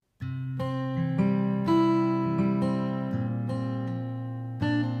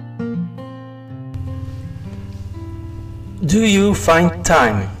Do you find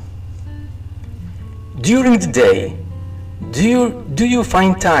time? During the day, do you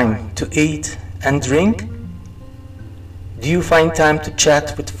find time to eat and drink? Do you find time to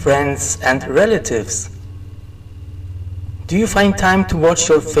chat with friends and relatives? Do you find time to watch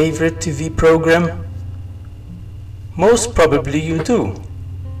your favorite TV program? Most probably you do.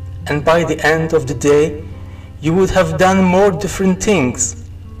 And by the end of the day, you would have done more different things,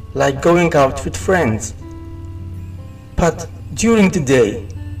 like going out with friends. But during the day,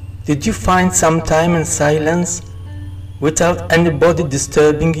 did you find some time in silence, without anybody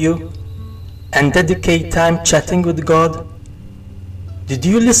disturbing you, and dedicate time chatting with God? Did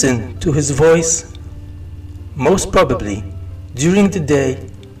you listen to His voice? Most probably, during the day,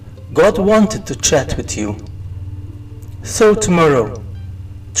 God wanted to chat with you. So tomorrow,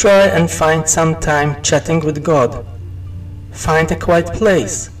 try and find some time chatting with God. Find a quiet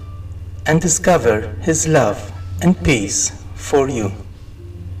place and discover His love and peace for you.